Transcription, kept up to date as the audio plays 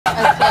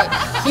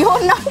Your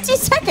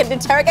 90-second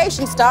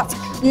interrogation starts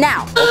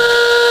now.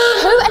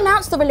 Who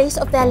announced the release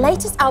of their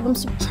latest album,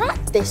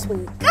 Subtract, this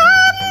week?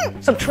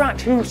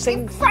 Subtract, who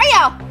sings?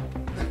 Freya!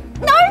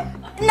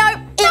 No,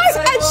 it's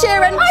Ed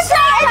Sheeran.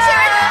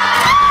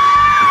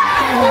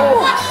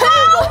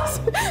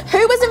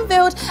 Who was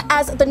unveiled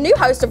as the new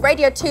host of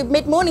Radio 2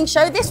 mid-morning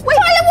show this week?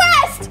 Tyler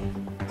West!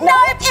 No,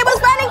 it was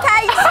Vernon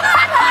Case.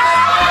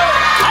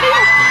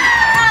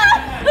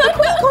 The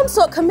Queen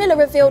Consort Camilla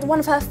revealed one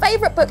of her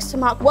favourite books to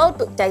mark World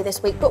Book Day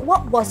this week, but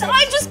what was it?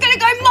 I'm just going to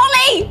go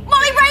Molly!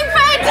 Molly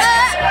Rainford!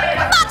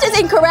 That is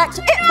incorrect.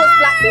 It was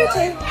Black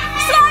Beauty.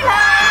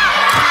 Slimer!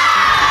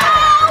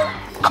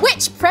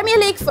 Which Premier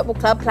League football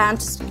club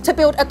plans to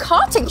build a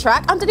karting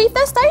track underneath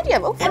their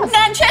stadium? Oh,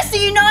 Manchester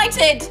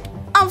United!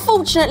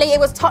 Unfortunately, it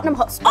was Tottenham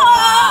Hotspur.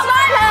 Oh!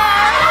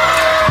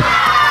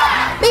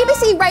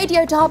 BBC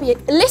Radio Derby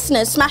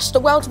listeners smashed the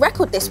world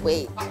record this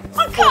week.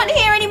 I can't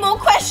hear any more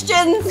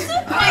questions.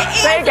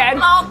 Say again.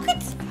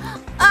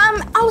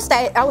 I will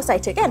say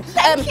it again.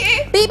 Thank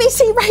you.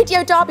 BBC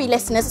Radio Derby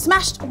listeners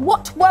smashed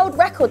what world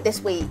record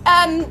this week?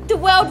 The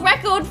world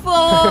record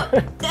for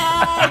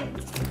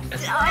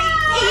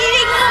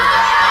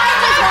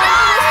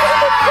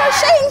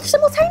crocheting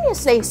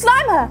simultaneously.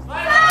 Slimer.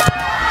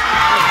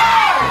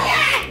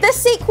 The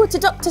sequel to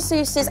Dr.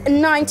 Seuss's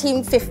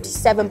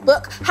 1957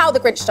 book, How the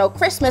Grinch Stole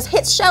Christmas,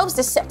 hits shelves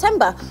this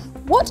September.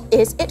 What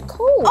is it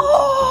called?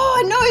 Oh,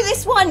 I know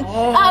this one.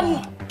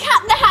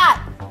 Cat in the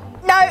Hat.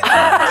 No, it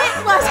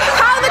was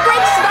How the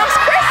Grinch Loves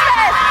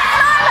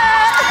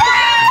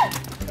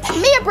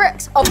Christmas. Mia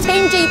Brooks of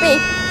Team GB.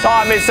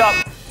 Time is up.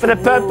 For the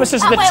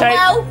purposes of the tape.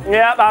 Well.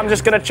 Yep, I'm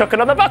just going to chuck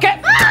another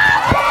bucket.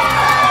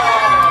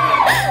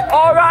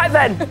 All right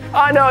then.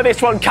 I know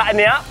this one, Cat in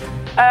the Hat.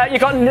 You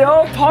got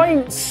no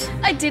points.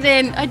 I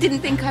didn't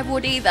think I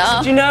would either.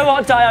 Do you know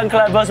what, Diane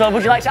Buswell?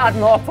 Would you like to add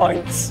more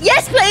points?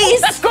 Yes, please.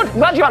 That's good.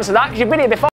 Glad you answered that, because you've been here before.